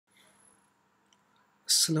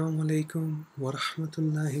Assalamu alaikum wa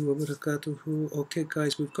rahmatullahi wa barakatuhu. Okay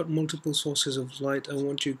guys, we've got multiple sources of light. I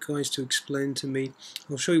want you guys to explain to me.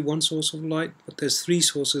 I'll show you one source of light, but there's three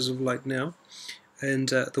sources of light now. And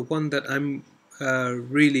the one that I'm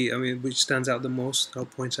which stands out the most, I'll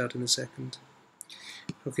point out in a second.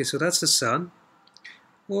 Okay, so that's the sun.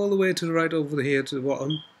 All the way to the right over here to the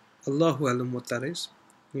bottom. Allahu alam what that is,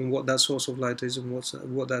 and what that source of light is, and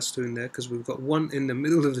what that's doing there, because we've got one in the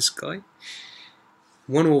middle of the sky.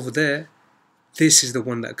 One over there. This is the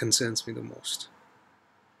one that concerns me the most.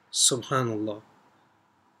 Subhanallah.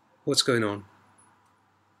 What's going on?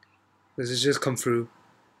 This has just come through.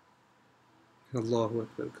 Allahu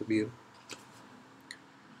Akbar Kabir.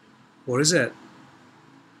 What is it?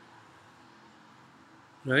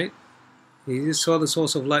 Right? You just saw the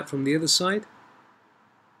source of light from the other side.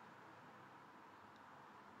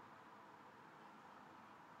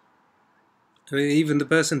 I mean, even the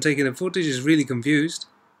person taking the footage is really confused.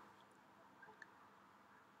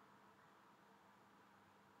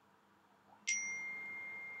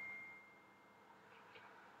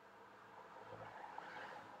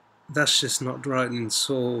 That's just not right in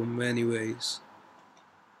so many ways.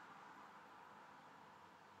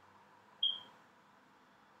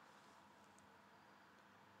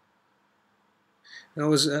 I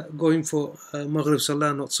was going for Maghrib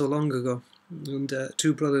Salah not so long ago, and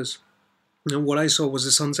two brothers. And what I saw was the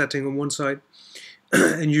sun setting on one side,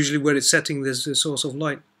 and usually where it's setting there's a source of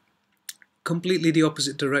light. Completely the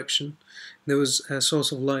opposite direction. There was a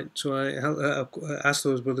source of light, so I asked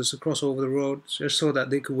those brothers to cross over the road just so that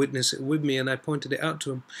they could witness it with me, and I pointed it out to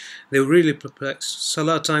them. They were really perplexed.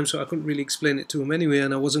 Salah time, so I couldn't really explain it to them anyway,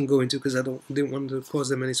 and I wasn't going to because I didn't want to cause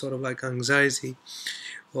them any sort of like anxiety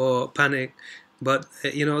or panic. But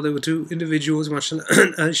you know, there were two individuals, mashallah,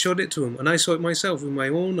 and I showed it to them, and I saw it myself with my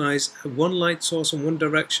own eyes. One light source in one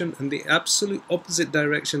direction, and the absolute opposite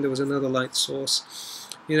direction there was another light source.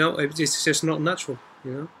 You know, it's just not natural.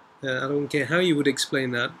 You know, I don't care how you would explain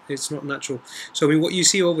that. It's not natural. So I mean, what you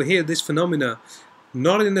see over here, this phenomena,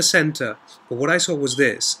 not in the center, but what I saw was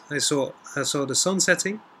this. I saw the sun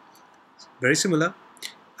setting, very similar,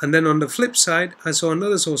 and then on the flip side, I saw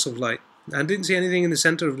another source of light. I didn't see anything in the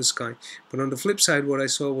center of the sky, but on the flip side what I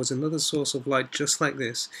saw was another source of light just like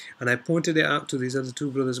this, and I pointed it out to these other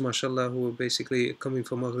two brothers, mashallah, who were basically coming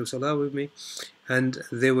from Maghrib Salah with me, and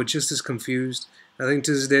they were just as confused. I think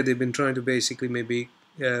to this day they've been trying to basically maybe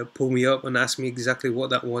pull me up and ask me exactly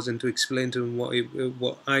what that was and to explain to them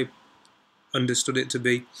what I understood it to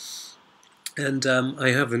be, and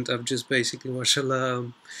I haven't. I've just basically,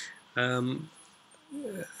 mashallah,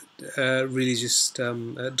 really just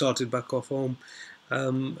darted back off home.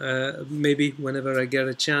 Maybe whenever I get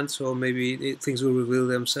a chance, or maybe things will reveal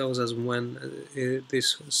themselves as when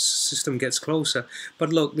this system gets closer.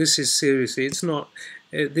 But look, this is seriously, it's not.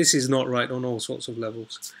 This is not right on all sorts of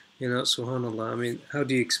levels. You know, subhanallah. I mean, how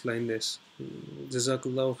do you explain this?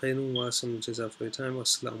 Jazakallahu khairan wa asam jaza for your time.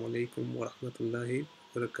 Wassalamu alaikum wa rahmatullahi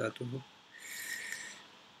wa barakatuhu.